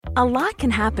A lot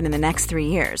can happen in the next 3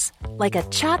 years. Like a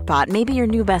chatbot may be your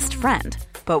new best friend.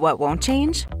 But what won't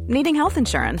change? Needing health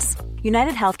insurance.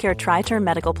 United Healthcare Tri-Term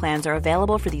Medical Plans are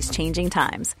available for these changing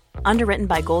times. Underwritten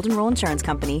by Golden Rule Insurance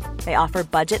Company, they offer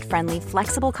budget-friendly,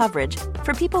 flexible coverage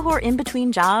for people who are in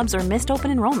between jobs or missed open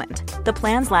enrollment. The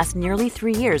plans last nearly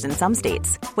 3 years in some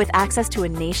states, with access to a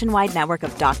nationwide network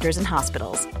of doctors and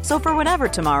hospitals. So for whatever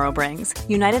tomorrow brings,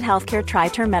 United Healthcare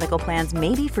Tri-Term Medical Plans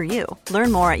may be for you.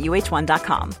 Learn more at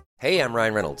uh1.com. Hey, I'm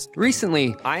Ryan Reynolds.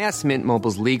 Recently, I asked Mint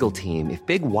Mobile's legal team if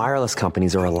big wireless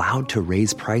companies are allowed to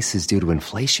raise prices due to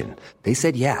inflation. They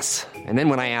said yes. And then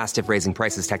when I asked if raising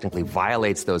prices technically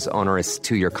violates those onerous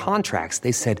 2-year contracts,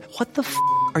 they said, "What the f***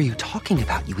 are you talking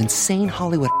about, you insane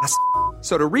Hollywood ass?"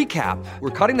 So to recap,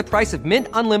 we're cutting the price of Mint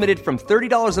Unlimited from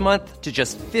 $30 a month to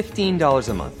just $15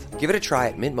 a month. Give it a try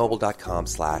at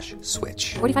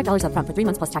mintmobile.com/switch. $45 up front for 3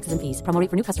 months plus taxes and fees. Promo rate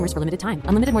for new customers for limited time.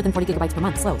 Unlimited more than 40 gigabytes per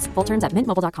month. Slows full terms at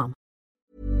mintmobile.com.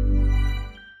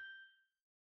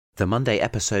 The Monday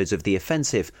episodes of The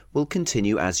Offensive will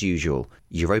continue as usual.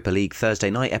 Europa League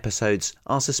Thursday night episodes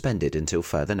are suspended until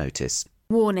further notice.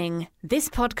 Warning: this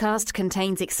podcast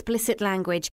contains explicit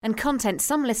language and content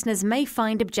some listeners may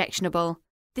find objectionable.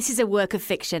 This is a work of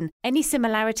fiction. Any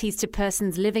similarities to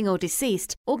persons living or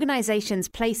deceased, organisations,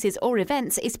 places or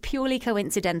events is purely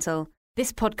coincidental.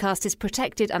 This podcast is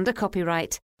protected under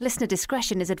copyright. Listener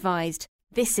discretion is advised.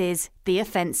 This is The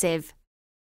Offensive.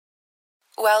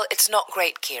 Well, it's not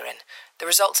great, Kieran. The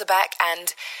results are back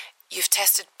and you've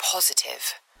tested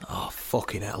positive. Oh,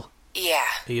 fucking hell. Yeah.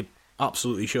 Are you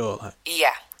absolutely sure?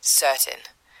 Yeah, certain.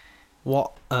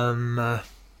 What do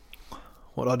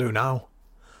I do now?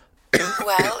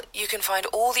 Well, you can find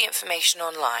all the information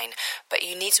online, but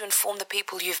you need to inform the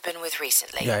people you've been with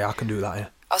recently. Yeah, I can do that, yeah.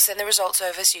 I'll send the results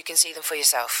over so you can see them for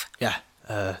yourself. Yeah,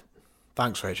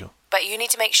 thanks, Rachel. But you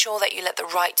need to make sure that you let the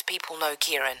right people know,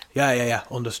 Kieran. Yeah,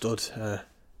 understood.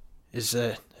 Is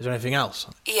there anything else?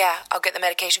 Yeah, I'll get the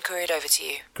medication couriered over to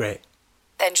you. Great.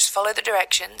 Then just follow the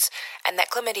directions, and that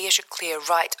chlamydia should clear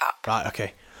right up. Right,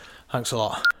 okay. Thanks a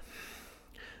lot.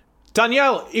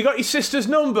 Danielle, you got your sister's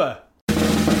number?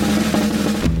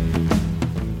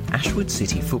 Ashwood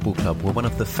City Football Club were one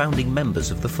of the founding members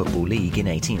of the Football League in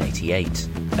 1888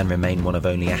 and remain one of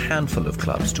only a handful of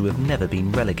clubs to have never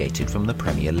been relegated from the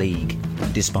Premier League.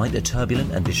 Despite a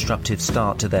turbulent and disruptive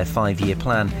start to their 5-year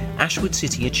plan, Ashwood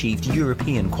City achieved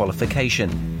European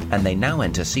qualification and they now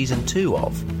enter Season 2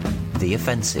 of The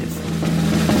Offensive.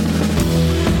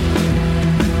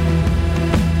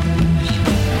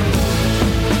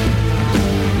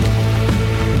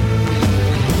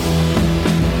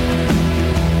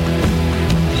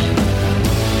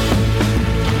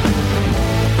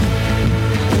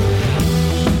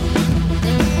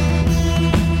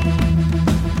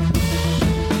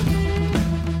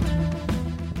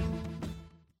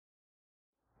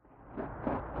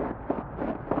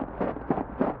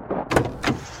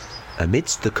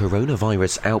 Amidst the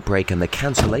coronavirus outbreak and the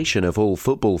cancellation of all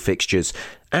football fixtures,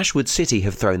 Ashwood City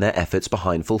have thrown their efforts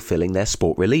behind fulfilling their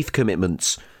sport relief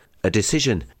commitments, a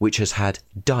decision which has had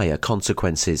dire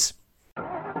consequences.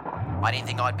 I didn't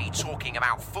think I'd be talking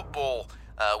about football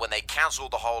when they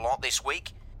cancelled the whole lot this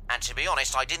week, and to be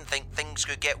honest, I didn't think things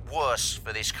could get worse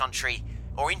for this country,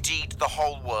 or indeed the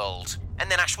whole world.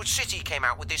 And then Ashwood City came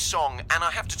out with this song, and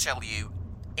I have to tell you,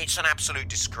 it's an absolute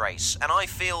disgrace, and I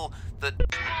feel that...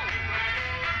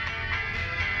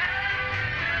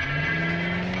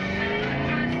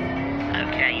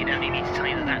 Okay, you don't need me to tell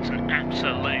you that that's an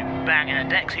absolute banger.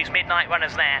 Dexy's Midnight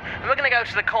Runners there. And we're going to go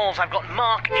to the calls. I've got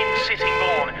Mark in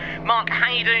Sittingbourne. Mark,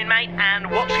 how you doing, mate? And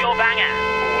what's your banger?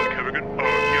 Alright, Kerrigan. I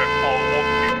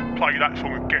wanted to play that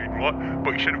song again, right?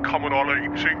 But instead of coming on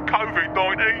in, sing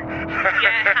COVID-19.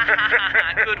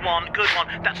 Yeah, good one.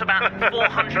 That's about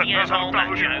 400 years old,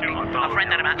 that joke. I've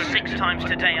read that about 6 times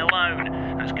today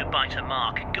alone. That's goodbye to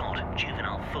Mark. God,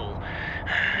 juvenile fool.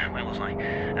 Where was I?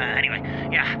 Anyway,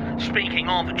 yeah, speaking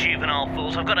of juvenile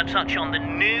fools, I've got to touch on the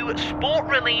new Sport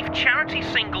Relief charity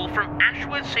single from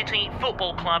Ashwood City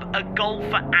Football Club, A Goal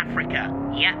for Africa.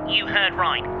 Yeah, you heard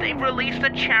right. They've released a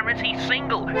charity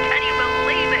single. Can you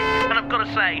believe it? And I've got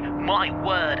to say, my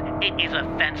word, it is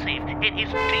offensive. It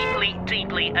is deeply,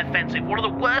 deeply offensive. One of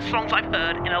the worst songs I've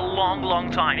heard in a long,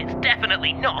 long time. It's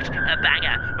definitely not a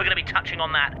banger. We're going to be touching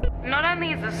on that. Not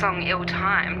only is the song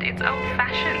ill-timed, it's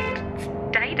old-fashioned, it's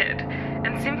dated,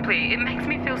 and simply, it makes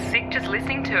me feel sick just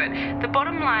listening to it. The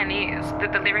bottom line is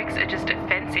that the lyrics are just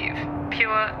offensive.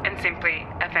 Pure and simply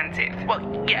offensive.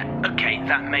 Well, yeah, okay,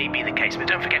 that may be the case, but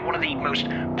don't forget one of the most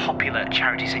popular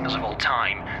charity singles of all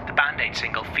time, the Band-Aid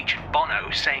single, featured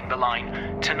Bono saying the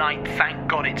line, "Tonight, thank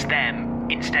God it's them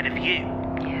instead of you."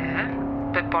 Yeah,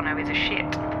 but Bono is a shit.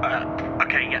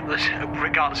 Okay, yeah, listen,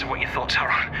 regardless of what your thoughts are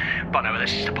on Bono,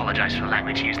 let's just apologise for the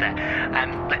language used there.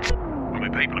 Let's... I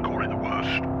mean, people are calling it the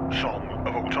worst song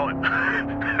of all time.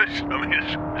 It's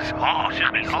harsh,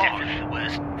 isn't it? It's definitely the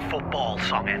worst football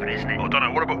song ever, isn't it? I don't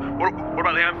know. What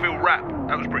about the Anfield rap?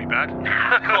 That was pretty bad.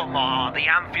 Come on, the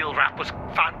Anfield rap was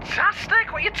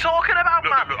fantastic. What are you talking about,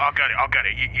 man? Look, I get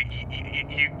it.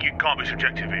 You can't be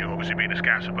subjective here, obviously being a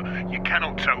Scouser, but you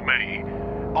cannot tell me,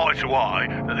 eye to eye,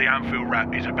 that the Anfield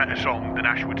rap is a better song than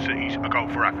Ashwood City's A Goal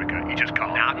for Africa. You just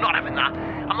can't. Nah, I'm not having that.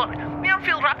 The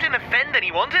Anfield rap didn't offend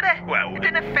anyone, did it? Well... It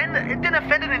didn't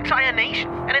offend an entire nation,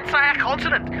 an entire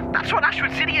continent. That's what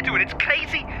Ashwood City are doing. It's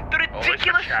crazy. They're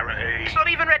ridiculous. It's a charity. It's not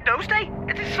even Red Nose Day.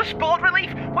 It's for sport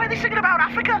relief. Why are they singing about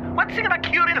Africa? Why are they singing about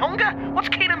curing hunger? What's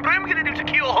Keenan Broome going to do to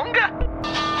cure hunger?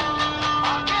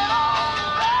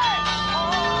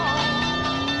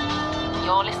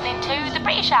 You're listening to The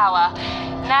British Hour.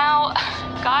 Now,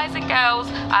 guys and girls,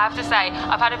 I have to say,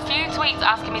 I've had a few tweets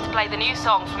asking me to play the new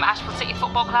song from Ashwood City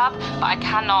Football Club, but I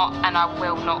cannot and I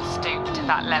will not stoop to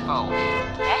that level.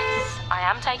 Yes, I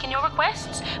am taking your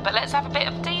requests, but let's have a bit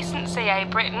of decency, eh,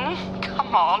 Britain?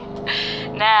 Come on.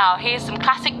 Now, here's some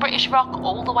classic British rock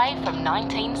all the way from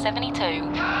 1972.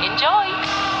 Enjoy!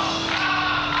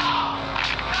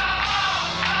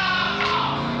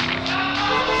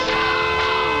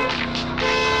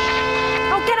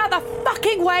 Get out the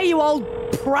fucking way, you old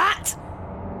prat!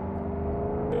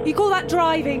 You call that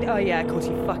driving? Oh yeah, of course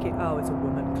you fucking... Oh, it's a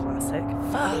woman classic.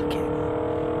 Fucking...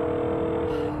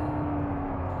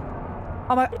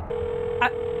 Oh my...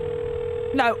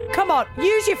 No, come on,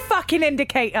 use your fucking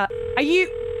indicator. Are you...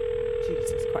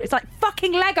 Jesus Christ, it's like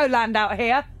fucking Legoland out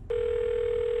here.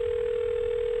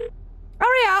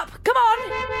 Hurry up, come on!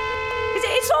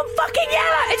 It's on fucking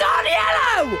yellow! It's on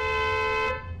yellow!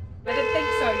 I didn't think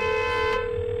so.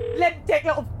 Dick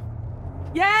little...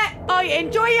 Yeah,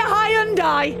 enjoy your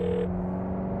Hyundai.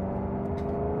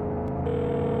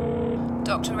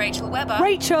 Dr. Rachel Webber.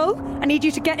 Rachel, I need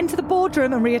you to get into the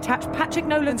boardroom and reattach Patrick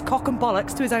Nolan's cock and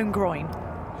bollocks to his own groin.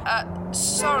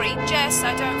 Sorry, Jess,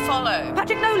 I don't follow.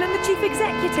 Patrick Nolan, the chief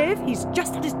executive, he's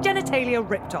just had his genitalia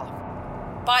ripped off.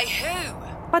 By who?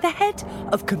 By the head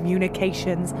of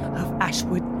communications of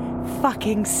Ashwood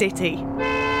fucking City.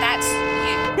 That's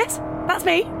you? Yes. That's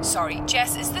me. Sorry,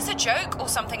 Jess, is this a joke or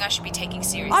something I should be taking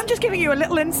seriously? I'm just giving you a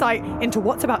little insight into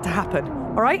what's about to happen,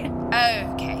 all right?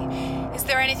 Okay. Is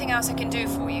there anything else I can do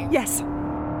for you? Yes.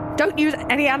 Don't use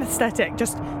any anaesthetic.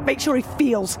 Just make sure he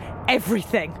feels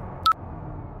everything.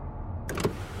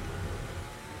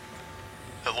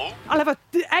 Hello? I'll have a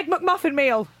Egg McMuffin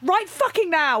meal right fucking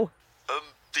now.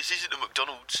 This isn't a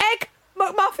McDonald's. Egg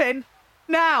McMuffin?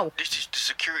 Now. This is the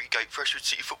security gate for Ashwood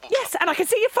City Football Club. Yes, and I can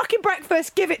see your fucking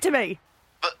breakfast. Give it to me.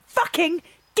 But... Fucking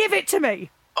give it to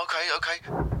me. Okay.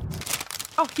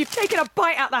 Oh, you've taken a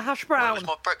bite out the hash brown. Well, it was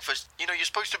my breakfast. You know, you're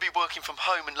supposed to be working from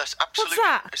home unless absolutely... What's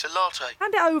that? It's a latte.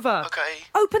 Hand it over. Okay.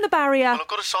 Open the barrier. Well, I've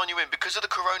got to sign you in because of the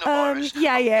coronavirus.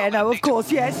 Yeah, no, of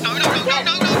course, yes. No.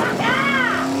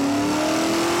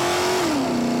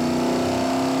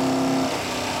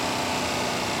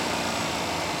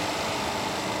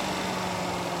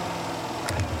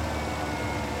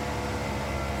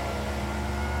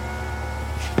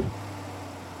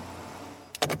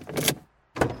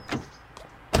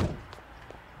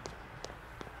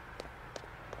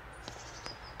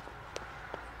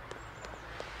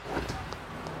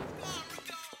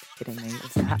 Kidding me?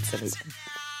 It's absolute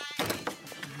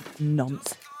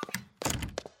nonsense.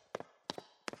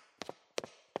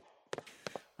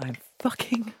 I'm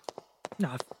fucking...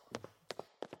 No.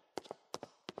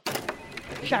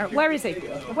 Sharon, where is he?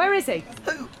 Where is he?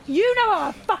 Who? You know I'm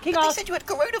a fucking They said you had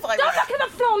coronavirus. Don't look at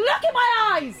the floor! Look at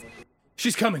my eyes!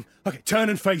 She's coming. Okay, turn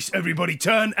and face, everybody.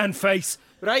 Turn and face.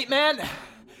 Right, men.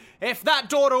 If that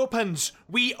door opens,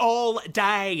 we all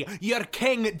die. Your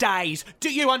king dies.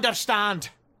 Do you understand?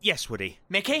 Yes, Woody.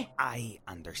 Mickey? I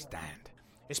understand.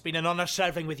 It's been an honour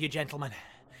serving with you, gentlemen.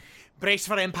 Brace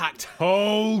for impact.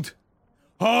 Hold!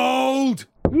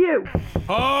 You!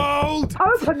 Hold!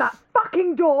 Open that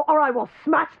fucking door or I will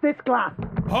smash this glass!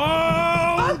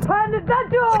 Hold! Open the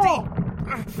door!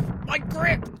 Woody! My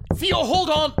grip! Theo,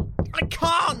 hold on! I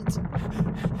can't!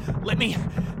 Let me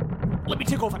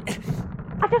take over.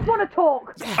 I just want to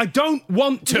talk. I don't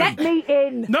want to. Let me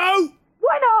in. No!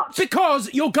 Why not?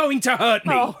 Because you're going to hurt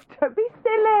me. Oh, don't be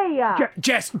silly.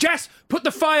 Jess, put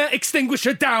the fire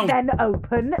extinguisher down. Then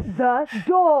open the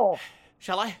door.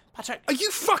 Shall I, Patrick? Are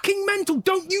you fucking mental?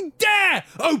 Don't you dare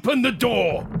open the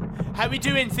door. How we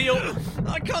doing, Theo?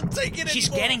 I can't take it She's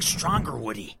anymore. getting stronger,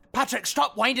 Woody. Patrick,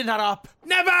 stop winding her up.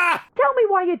 Never! Tell me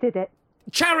why you did it.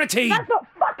 charity. That's not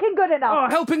fucking good enough. Oh,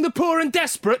 helping the poor and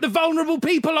desperate, the vulnerable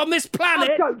people on this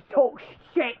planet. Oh, don't talk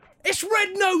shit. It's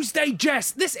Red Nose Day,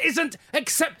 Jess. This isn't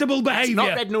acceptable behaviour. It's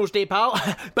not Red Nose Day, pal.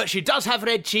 But she does have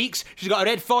red cheeks. She's got a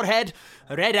red forehead,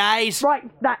 red eyes. Right,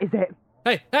 that is it.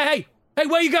 Hey,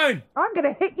 where are you going? I'm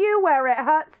going to hit you where it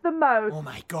hurts the most. Oh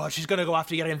my God, she's going to go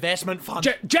after your investment fund.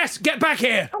 Jess, get back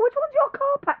here. Oh, which one's your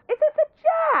car, Pat? Is this a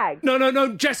Jag?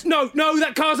 No, Jess, no,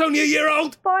 that car's only a year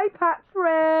old. Bye,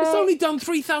 Patrick. It's only done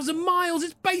 3,000 miles.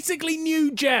 It's basically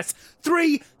new, Jess.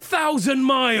 3,000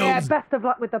 miles. Yeah, best of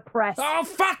luck with the press. Oh,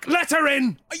 fuck, let her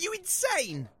in. Are you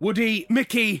insane? Woody,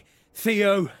 Mickey,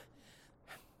 Theo.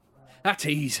 At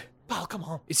ease. Pal, come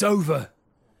on. It's over.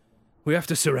 We have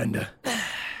to surrender.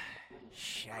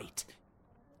 Shite.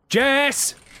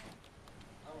 Jess!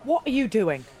 What are you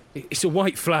doing? It's a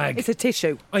white flag. It's a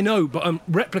tissue. I know, but I'm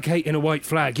replicating a white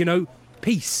flag, you know?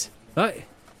 Peace. Right?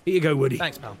 Here you go, Woody.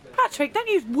 Thanks, pal. Patrick, don't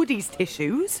use Woody's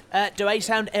tissues. Do I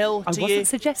sound ill I to wasn't you?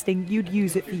 suggesting you'd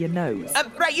use it for your nose.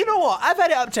 Right, you know what? I've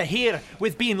had it up to here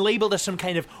with being labelled as some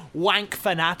kind of wank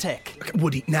fanatic. Okay,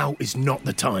 Woody, now is not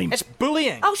the time. It's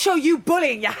bullying. I'll show you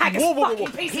bullying, you haggis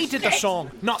fucking piece He of did shit. the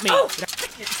song, not me. Oh. That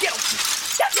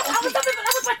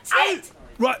was my tit!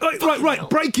 Right.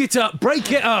 Break it up.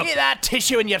 Get that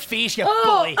tissue in your face, you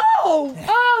bully.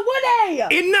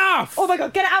 Woody! Enough! Oh my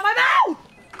God, get it out of my mouth!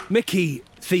 Mickey,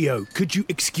 Theo, could you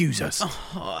excuse us?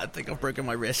 Oh, I think I've broken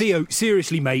my wrist. Theo,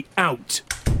 seriously, mate, out.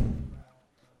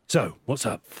 So, what's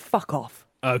up? Fuck off.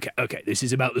 Okay, this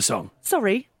is about the song.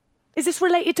 Sorry, is this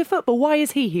related to football? Why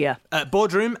is he here?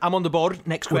 Boardroom, I'm on the board.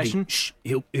 Next question. Woody, shh,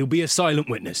 he'll be a silent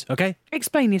witness, okay?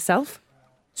 Explain yourself.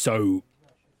 So,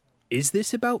 is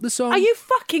this about the song? Are you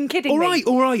fucking kidding me?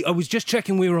 All right, I was just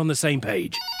checking we were on the same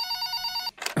page.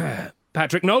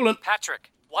 Patrick Nolan.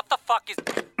 Patrick, what the fuck is...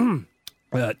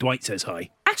 Dwight says hi.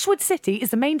 Ashwood City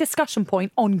is the main discussion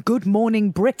point on Good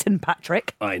Morning Britain,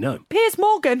 Patrick. I know. Piers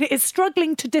Morgan is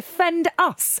struggling to defend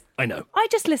us. I know. I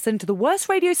just listened to the worst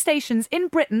radio stations in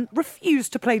Britain refuse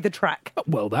to play the track.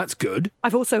 Well, that's good.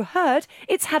 I've also heard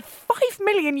it's had 5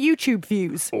 million YouTube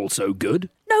views. Also good.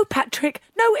 No, Patrick,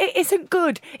 no, it isn't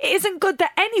good. It isn't good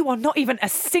that anyone, not even a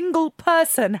single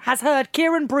person, has heard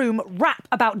Kieran Broom rap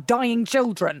about dying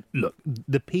children. Look,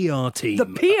 the PR team... The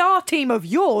PR team of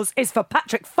yours is for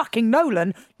Patrick fucking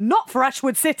Nolan, not for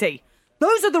Ashwood City.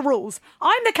 Those are the rules.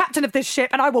 I'm the captain of this ship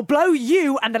and I will blow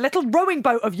you and the little rowing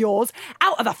boat of yours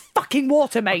out of the fucking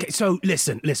water, mate. Okay, so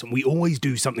listen, we always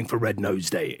do something for Red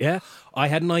Nose Day, yeah? I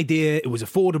had an idea, it was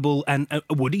affordable, and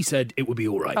Woody said it would be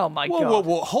all right. Oh, my God.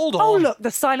 Whoa, hold on. Oh, look,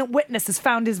 the silent witness has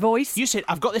found his voice. You said,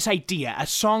 I've got this idea, a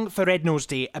song for Red Nose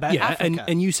Day about Africa.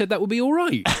 And you said that would be all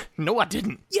right. No, I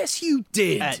didn't. Yes, you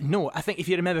did. No, I think if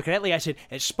you remember correctly, I said,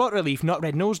 it's Spot Relief, not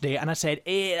Red Nose Day, and I said,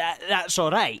 that's all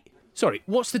right. Sorry,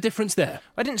 what's the difference there?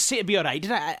 I didn't say it'd be all right,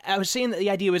 did I? I was saying that the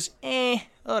idea was,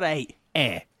 all right.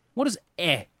 What does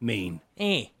mean?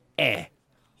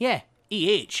 Yeah,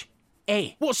 E-H.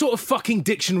 What sort of fucking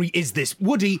dictionary is this?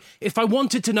 Woody, if I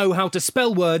wanted to know how to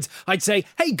spell words, I'd say,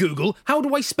 hey Google, how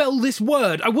do I spell this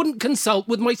word? I wouldn't consult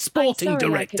with my sporting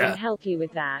director. I couldn't help you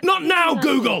with that. Not now,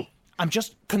 Google! I'm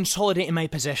just consolidating my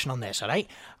position on this, all right?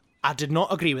 I did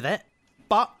not agree with it,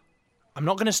 but I'm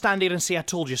not going to stand here and say I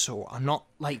told you so. I'm not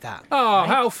like that. Oh, right?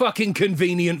 How fucking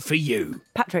convenient for you.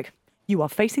 Patrick, you are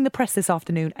facing the press this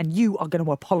afternoon and you are going to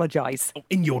apologise.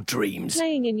 In your dreams.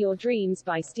 Playing in Your Dreams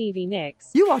by Stevie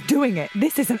Nicks. You are doing it.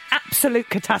 This is an absolute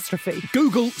catastrophe.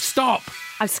 Google, stop.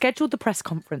 I've scheduled the press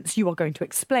conference. You are going to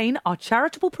explain our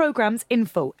charitable programmes in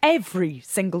full. Every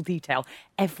single detail,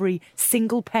 every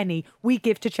single penny we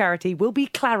give to charity will be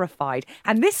clarified.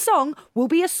 And this song will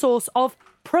be a source of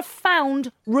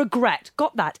profound regret.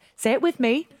 Got that? Say it with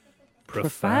me.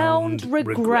 Profound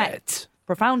regret.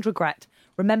 Profound regret.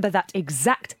 Remember that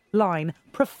exact line.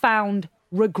 Profound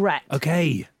regret.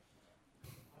 Okay.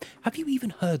 Have you even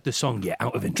heard the song yet,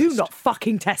 out of interest? Do not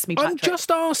fucking test me, Patrick. I'm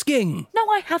just asking. No,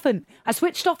 I haven't. I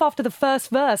switched off after the first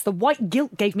verse. The white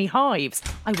guilt gave me hives.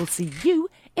 I will see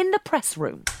you in the press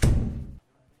room.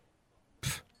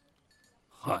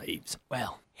 Hives.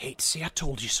 Well, hate to say I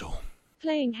told you so.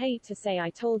 Playing Hate to Say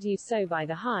I Told You So by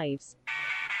The Hives.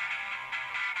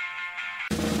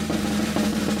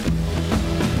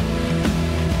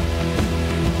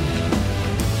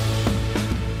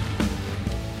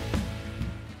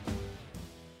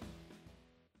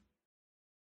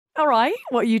 All right,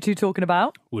 what are you two talking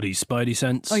about? Woody's spidey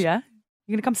sense. Oh, yeah?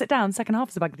 You're going to come sit down? Second half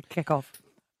is about to kick off.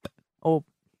 Or...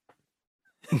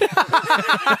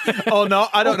 Oh, no,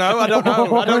 I don't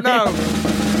know.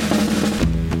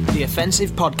 The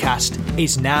Offensive Podcast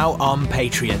is now on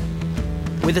Patreon.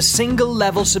 With a single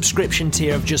level subscription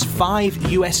tier of just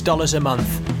 $5 a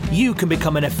month, you can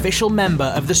become an official member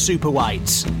of the Super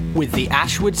Whites with the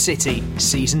Ashwood City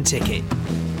season ticket.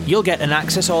 You'll get an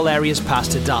Access All Areas pass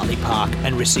to Dartley Park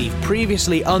and receive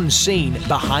previously unseen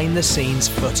behind-the-scenes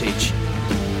footage.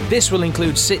 This will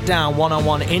include sit-down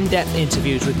one-on-one in-depth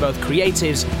interviews with both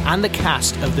creatives and the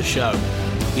cast of the show.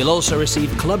 You'll also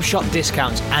receive club shop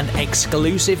discounts and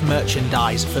exclusive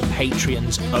merchandise for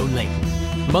Patreons only.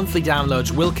 Monthly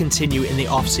downloads will continue in the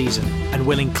off-season and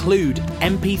will include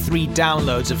MP3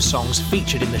 downloads of songs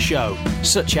featured in the show,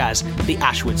 such as the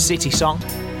Ashwood City song,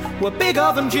 We're Big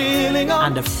of Them Gillingham,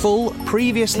 and a full,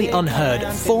 previously unheard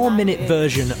 4-minute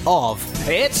version of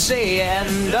It's the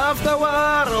End of the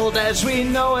World as We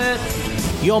Know It.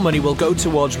 Your money will go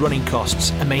towards running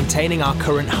costs and maintaining our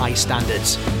current high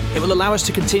standards. It will allow us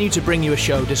to continue to bring you a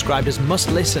show described as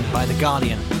must-listen by The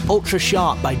Guardian, ultra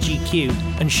sharp by GQ,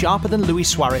 and sharper than Luis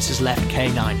Suarez's left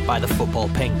canine by The Football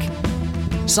Pink.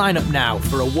 Sign up now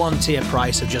for a one-tier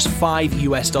price of just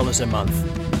 $5 a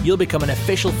month. You'll become an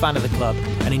official fan of the club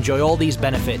and enjoy all these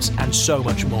benefits and so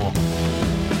much more.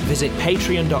 Visit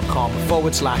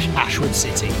patreon.com/Ashwood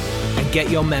City and get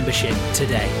your membership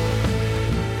today.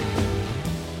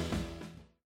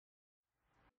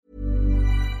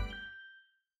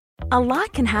 A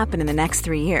lot can happen in the next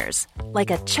 3 years.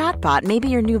 Like a chatbot may be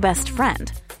your new best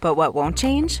friend. But what won't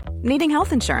change? Needing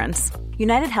health insurance.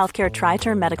 United Healthcare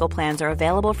Tri-Term Medical Plans are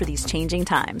available for these changing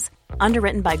times.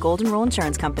 Underwritten by Golden Rule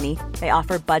Insurance Company, they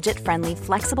offer budget-friendly,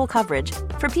 flexible coverage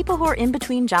for people who are in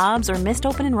between jobs or missed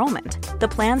open enrollment. The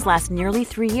plans last nearly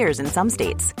 3 years in some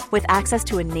states, with access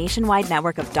to a nationwide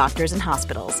network of doctors and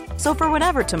hospitals. So for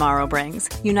whatever tomorrow brings,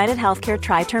 United Healthcare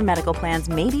Tri-Term Medical Plans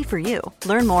may be for you.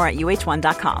 Learn more at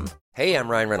uh1.com. Hey, I'm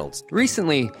Ryan Reynolds.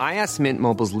 Recently, I asked Mint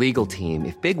Mobile's legal team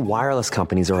if big wireless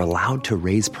companies are allowed to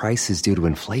raise prices due to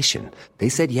inflation. They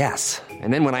said yes.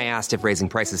 And then when I asked if raising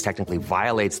prices technically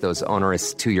violates those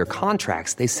onerous 2-year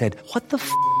contracts, they said, "What the f***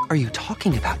 are you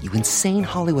talking about, you insane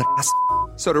Hollywood ass?"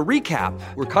 So to recap,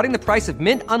 we're cutting the price of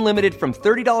Mint Unlimited from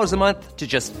 $30 a month to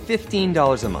just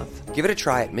 $15 a month. Give it a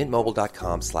try at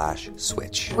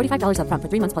mintmobile.com/switch. $45 up front for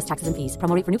 3 months plus taxes and fees.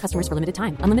 Promo rate for new customers for limited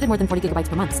time. Unlimited more than 40 gigabytes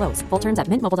per month. Slows full terms at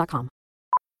mintmobile.com.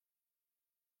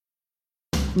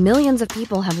 Millions of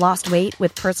people have lost weight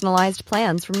with personalized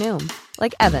plans from Noom.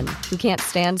 Like Evan, who can't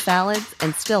stand salads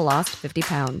and still lost 50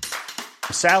 pounds.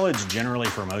 Salads generally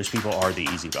for most people are the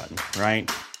easy button, right?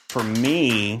 For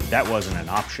me, that wasn't an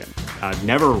option. I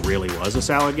never really was a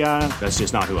salad guy. That's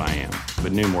just not who I am.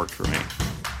 But Noom worked for me.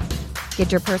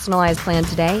 Get your personalized plan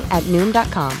today at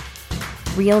Noom.com.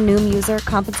 Real Noom user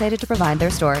compensated to provide their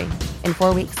story. In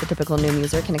 4 weeks, the typical Noom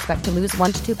user can expect to lose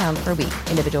 1 to 2 pounds per week.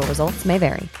 Individual results may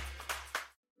vary.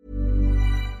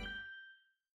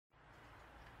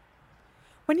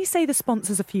 When you say the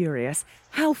sponsors are furious,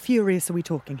 how furious are we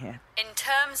talking here? In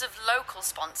terms of local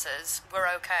sponsors, we're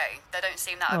okay. They don't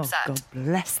seem that upset. God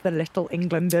bless the little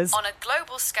Englanders. On a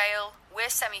global scale, we're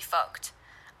semi-fucked.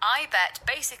 I bet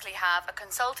basically have a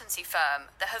consultancy firm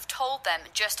that have told them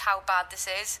just how bad this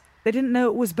is. They didn't know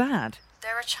it was bad.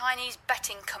 They're a Chinese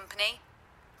betting company.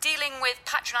 Dealing with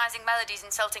patronising melodies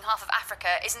insulting half of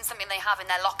Africa isn't something they have in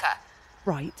their locker.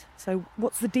 Right, so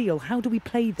what's the deal? How do we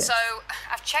play this? So,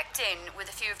 I've checked in with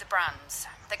a few of the brands.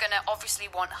 They're going to obviously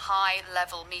want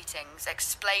high-level meetings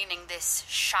explaining this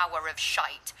shower of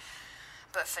shite.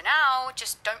 But for now,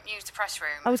 just don't use the press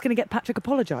room. I was going to get Patrick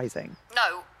apologising.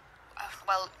 No.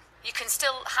 Well, you can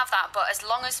still have that, but as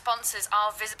long as sponsors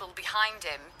are visible behind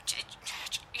him, you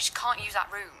just can't use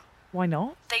that room. Why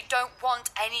not? They don't want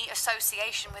any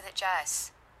association with it,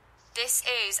 Jess. This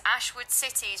is Ashwood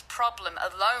City's problem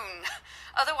alone.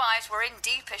 Otherwise, we're in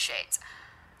deeper shit.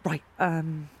 Right,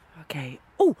 okay.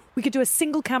 Oh, we could do a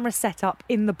single camera setup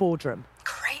in the boardroom.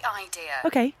 Great idea.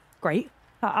 Okay, great.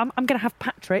 I'm going to have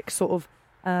Patrick sort of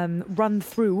run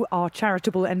through our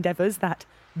charitable endeavours that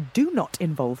do not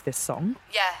involve this song.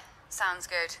 Yeah, sounds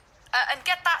good. And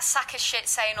get that sack of shit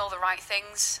saying all the right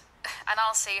things. And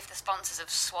I'll see if the sponsors have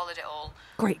swallowed it all.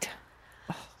 Great.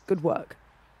 Oh, good work.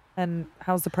 And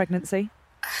how's the pregnancy?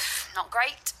 Not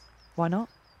great. Why not?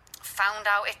 Found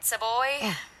out it's a boy.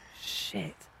 Oh,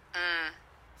 shit.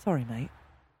 Sorry, mate.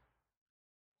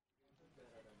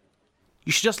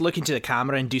 You should just look into the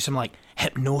camera and do some, like,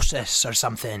 hypnosis or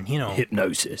something, you know.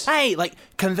 Hypnosis? Hey, like,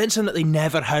 convince them that they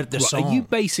never heard the song. Are you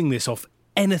basing this off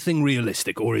anything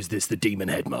realistic, or is this the Demon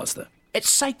Headmaster? It's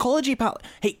psychology, pal.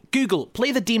 Hey, Google,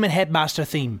 play the Demon Headmaster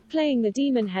theme. Playing the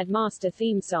Demon Headmaster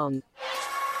theme song.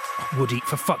 Woody,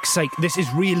 for fuck's sake, this is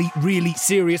really, really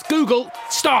serious. Google,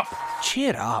 stop!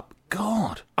 Cheer up,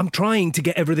 God. I'm trying to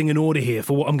get everything in order here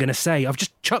for what I'm going to say. I've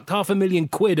just chucked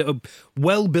 $500,000 at a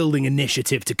well-building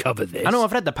initiative to cover this. I know,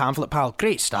 I've read the pamphlet, pal.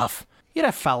 Great stuff. You're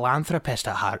a philanthropist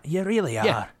at heart. You really are.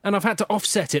 Yeah, and I've had to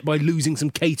offset it by losing some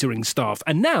catering staff,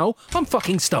 and now I'm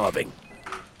fucking starving.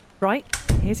 Right,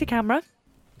 here's your camera.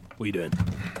 What are you doing?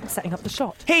 I'm setting up the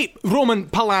shot. Hey, Roman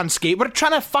Polanski, we're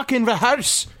trying to fucking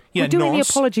rehearse. We're doing the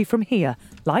apology from here.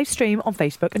 Live stream on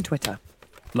Facebook and Twitter.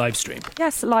 Live stream?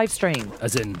 Yes, live stream.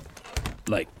 As in,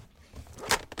 like,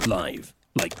 live.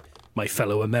 Like, my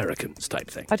fellow Americans type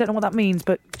thing. I don't know what that means,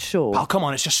 but sure. Oh, come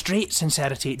on, it's just straight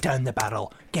sincerity down the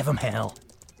barrel. Give him hell.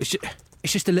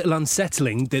 It's just a little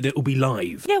unsettling that it'll be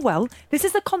live. Yeah, well, this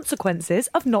is the consequences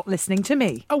of not listening to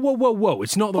me. Oh, whoa.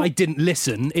 It's not that I didn't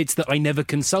listen, it's that I never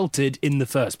consulted in the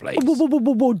first place.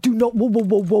 Whoa, do not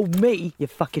whoa me, you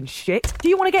fucking shit. Do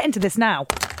you want to get into this now?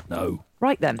 No.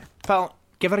 Right then. Well,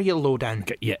 give her your lowdown.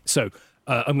 Okay, yeah, so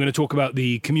I'm going to talk about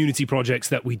the community projects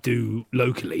that we do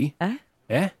locally.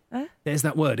 Yeah? There's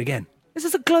that word again. This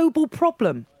is a global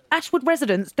problem. Ashwood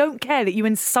residents don't care that you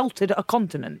insulted a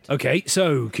continent. Okay,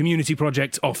 so community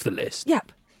projects off the list.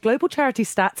 Yep. Global charity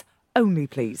stats only,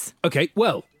 please. Okay,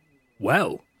 well,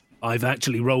 I've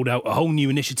actually rolled out a whole new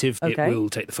initiative. Okay. It will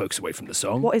take the focus away from the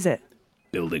song. What is it?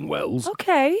 Building wells.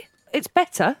 Okay, it's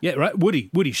better. Yeah, right. Woody,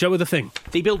 show her the thing.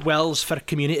 They build wells for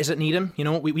communities that need them. You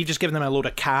know, we've just given them a load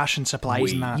of cash and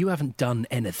supplies and that. You haven't done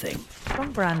anything.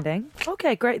 Strong branding.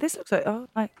 Okay, great. This looks like... Oh,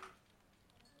 right.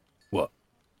 What?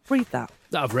 Read that.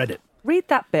 I've read it. Read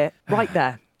that bit right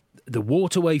there. The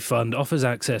Waterway Fund offers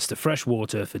access to fresh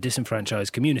water for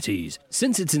disenfranchised communities.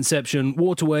 Since its inception,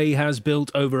 Waterway has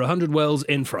built over 100 wells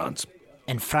in France.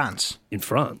 In France? In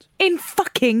France. In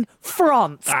fucking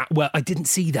France. Well, I didn't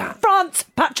see that. France,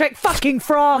 Patrick, fucking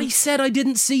France. I said I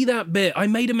didn't see that bit. I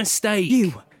made a mistake.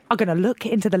 You are going to look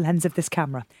into the lens of this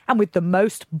camera, and with the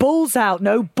most balls out,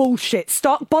 no bullshit,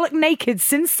 stark bollock naked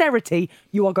sincerity,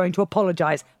 you are going to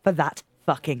apologise for that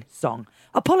fucking song.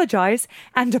 Apologise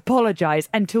and apologise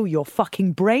until your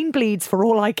fucking brain bleeds for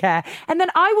all I care, and then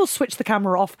I will switch the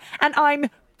camera off and I'm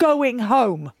going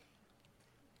home.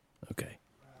 Okay.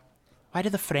 Why do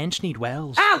the French need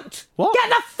wells? Out! What? Get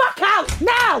the fuck out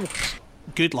now!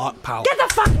 Good luck, pal. Get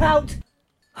the fuck out!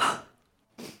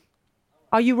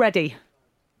 Are you ready?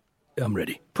 I'm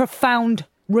ready. Profound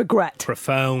regret.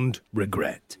 Profound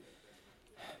regret.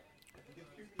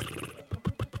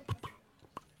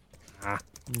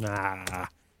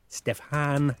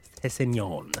 Stéphane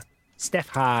Cessignon.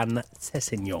 Stéphane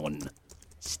Cessignon.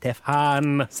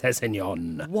 Stéphane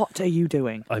Cessignon. What are you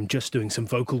doing? I'm just doing some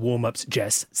vocal warm-ups,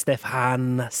 Jess.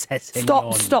 Stéphane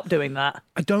Cessignon. Stop doing that.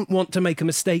 I don't want to make a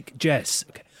mistake, Jess.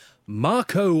 Okay.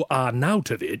 Marko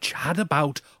Arnautovic had a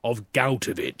bout of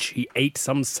Gautovic. He ate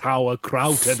some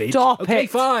sauerkrautovic. Stop okay, it.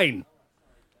 Fine.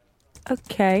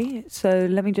 Okay, so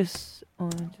let me just...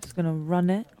 I'm just going to run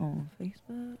it on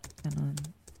Facebook and on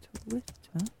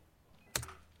Twitter.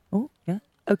 Oh, yeah.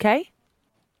 Okay.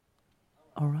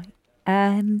 All right.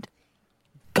 And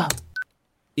go.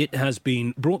 It has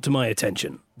been brought to my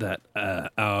attention that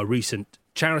our recent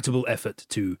charitable effort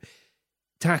to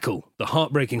tackle the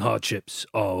heartbreaking hardships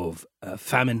of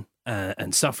famine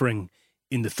and suffering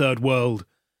in the third world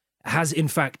has in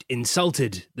fact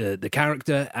insulted the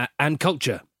character and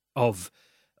culture of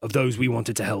those we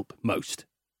wanted to help most.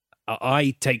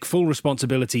 I take full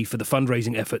responsibility for the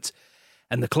fundraising efforts,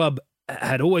 and the club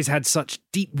had always had such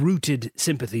deep-rooted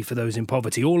sympathy for those in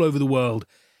poverty all over the world.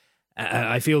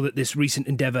 I feel that this recent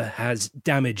endeavour has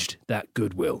damaged that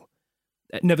goodwill.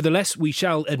 Nevertheless, we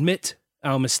shall admit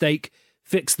our mistake,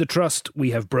 fix the trust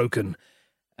we have broken,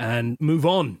 and move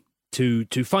on to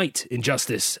fight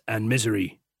injustice and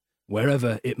misery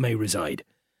wherever it may reside.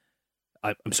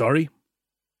 I'm sorry.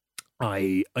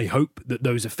 I hope that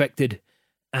those affected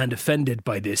and offended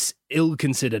by this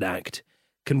ill-considered act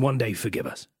can one day forgive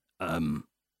us.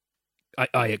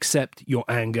 I accept your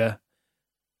anger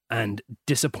and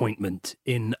disappointment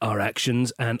in our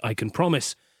actions, and I can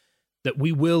promise that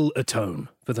we will atone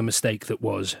for the mistake that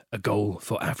was A Goal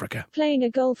for Africa. Playing A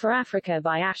Goal for Africa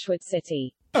by Ashwood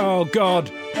City. Oh,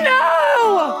 God.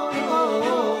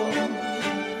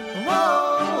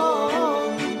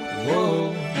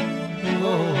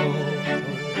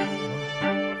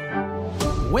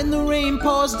 When the rain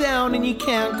pours down and you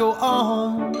can't go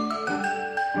on,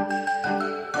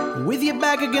 with your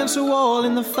back against the wall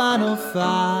in the final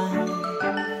fight,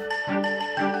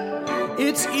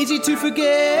 it's easy to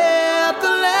forget the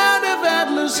land of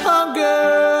endless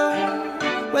hunger,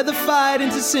 where the fighting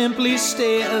to simply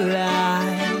stay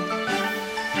alive.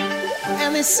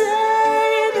 And they say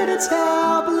that it's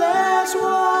helpless,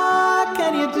 what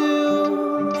can you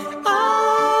do?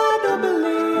 I don't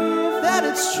believe that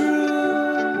it's true.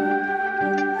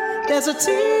 There's a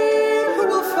team who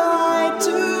will fight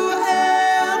to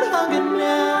end hunger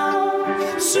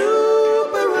now. Soon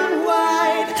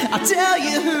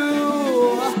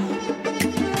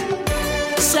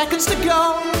Seconds to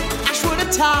go, Ashwood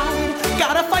are tied.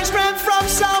 Gotta find strength from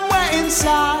somewhere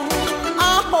inside.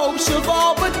 Our hopes have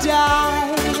all but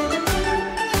died.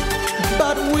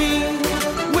 But we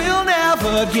will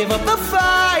never give up the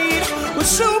fight. We're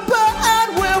super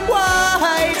and we're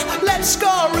white. Let's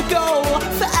score a goal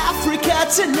for Africa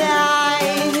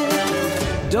tonight.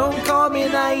 Don't call me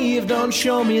naive, don't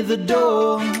show me the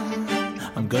door.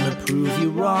 I'm gonna prove you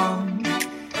wrong.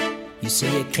 You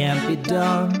say it can't be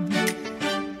done.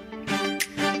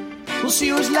 We'll see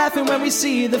who's laughing when we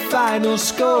see the final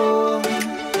score.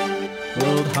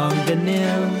 World Hunger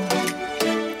 0,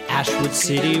 Ashwood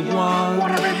City 1.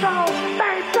 What a result!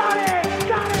 They've done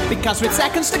it! Because with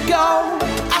seconds to go,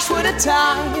 Ashwood are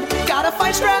tied. Gotta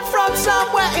find strength from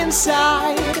somewhere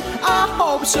inside. Our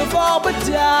hopes have all but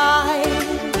died.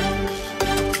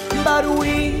 But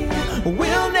we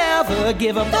will never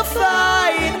give up the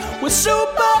fight. We're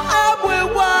super and we're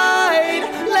white.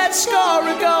 Let's score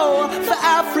a goal for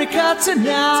Africa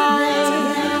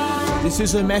tonight. This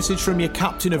is a message from your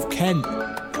captain of Kent.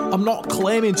 I'm not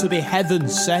claiming to be heaven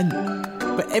sent,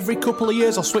 but every couple of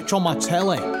years I switch on my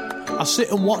telly. I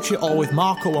sit and watch it all with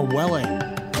Marco and Welly.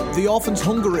 The orphan's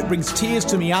hunger, it brings tears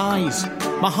to me eyes.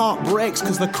 My heart breaks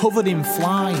because they're covered in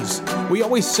flies. We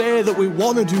always say that we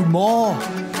want to do more,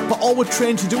 but all we're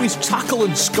trained to do is tackle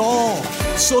and score.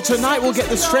 So tonight we'll get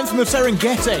the strength from the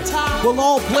Serengeti. We'll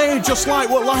all play just like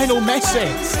we're Lionel Messi.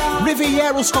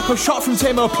 Riviere will stop a shot from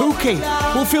Timo Pukki.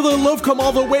 We'll feel the love come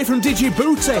all the way from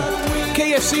Djibouti.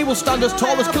 KFC will stand as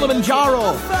tall as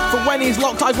Kilimanjaro. For when he's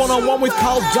locked eyes one-on-one with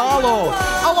Carl Darlow.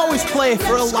 I'll always play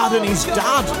for a lad and his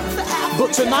dad.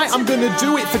 But tonight I'm gonna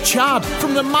do it for Chad.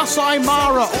 From the Masai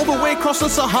Mara all the way across the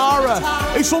Sahara.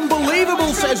 It's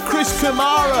unbelievable, says Chris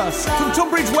Kamara. From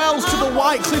Tunbridge Wells to the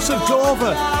White Cliffs of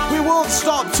Dover. We won't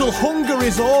stop till hunger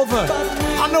is over.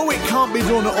 I know it can't be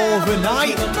done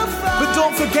overnight, but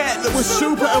don't forget that we're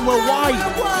super and we're white.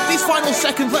 These final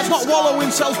seconds, let's not wallow in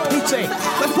self-pity.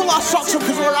 Let's pull our socks up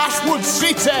because we're Ashwood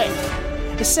City.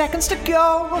 The seconds to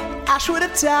go, Ashwood are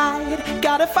tied.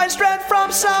 Gotta find strength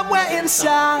from somewhere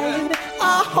inside.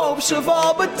 Our hopes have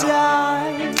all but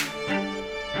died.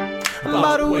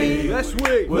 But we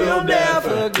will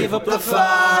never give up the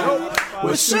fight.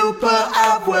 We're super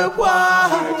and we're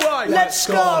white. Let's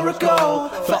score a goal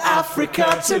for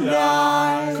Africa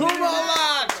tonight. Come on,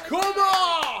 lads, come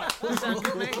on!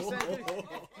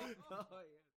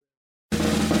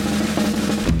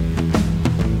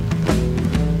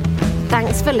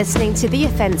 Thanks for listening to The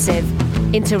Offensive.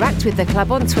 Interact with the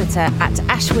club on Twitter at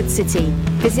Ashwood City.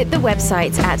 Visit the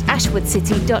website at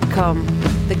ashwoodcity.com.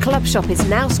 The club shop is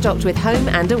now stocked with home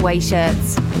and away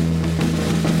shirts.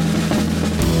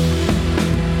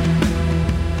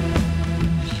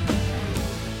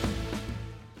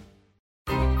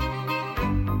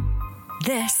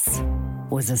 This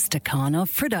was a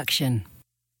Stakhanov production.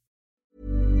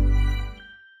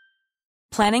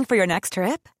 Planning for your next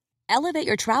trip? Elevate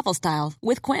your travel style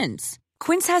with Quince.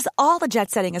 Quince has all the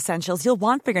jet-setting essentials you'll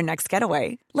want for your next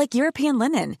getaway, like European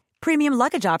linen, premium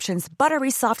luggage options,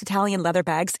 buttery soft Italian leather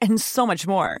bags, and so much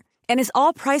more. And is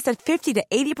all priced at 50 to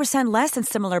 80% less than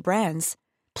similar brands.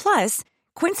 Plus,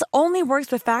 Quince only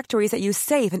works with factories that use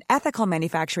safe and ethical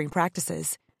manufacturing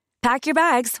practices. Pack your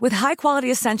bags with high-quality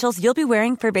essentials you'll be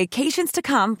wearing for vacations to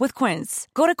come with Quince.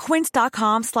 Go to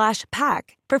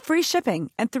quince.com/pack for free shipping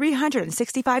and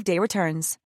 365-day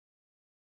returns.